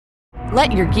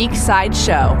Let your geek side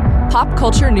show. Pop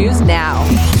culture news now.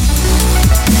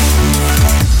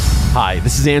 Hi,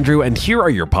 this is Andrew, and here are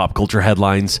your pop culture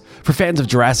headlines. For fans of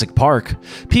Jurassic Park,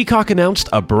 Peacock announced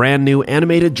a brand new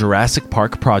animated Jurassic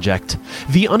Park project.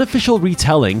 The unofficial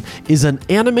retelling is an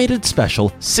animated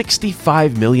special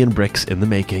 65 million bricks in the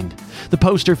making. The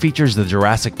poster features the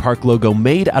Jurassic Park logo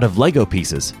made out of Lego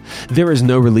pieces. There is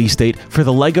no release date for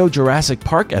the Lego Jurassic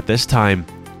Park at this time.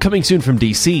 Coming soon from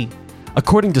DC.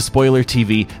 According to Spoiler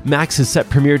TV, Max has set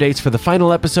premiere dates for the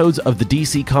final episodes of the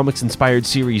DC Comics-inspired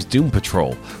series Doom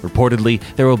Patrol. Reportedly,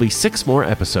 there will be 6 more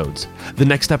episodes. The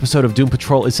next episode of Doom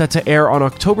Patrol is set to air on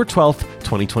October 12th,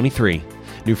 2023.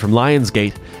 New from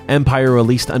Lionsgate, Empire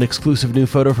released an exclusive new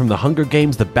photo from The Hunger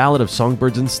Games: The Ballad of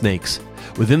Songbirds and Snakes.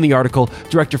 Within the article,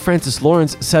 director Francis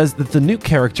Lawrence says that the new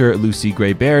character, Lucy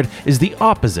Gray-Baird, is the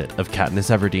opposite of Katniss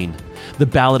Everdeen. The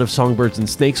Ballad of Songbirds and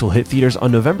Snakes will hit theaters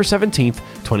on November 17th,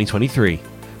 2023.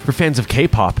 For fans of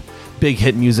K-pop, Big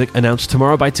Hit Music announced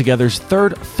Tomorrow by Together's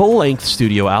 3rd full-length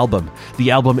studio album.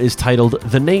 The album is titled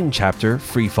The Name Chapter: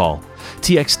 Freefall.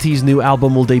 TXT's new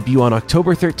album will debut on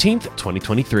October 13th,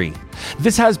 2023.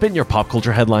 This has been your Pop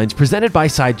Culture Headlines, presented by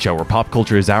Sideshow, where pop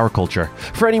culture is our culture.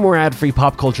 For any more ad-free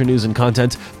pop culture news and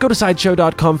content, go to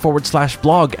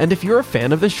sideshow.com/blog, and if you're a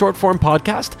fan of this short-form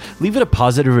podcast, leave it a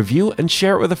positive review and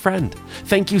share it with a friend.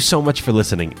 Thank you so much for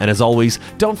listening, and as always,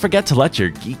 don't forget to let your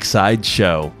geek side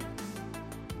show.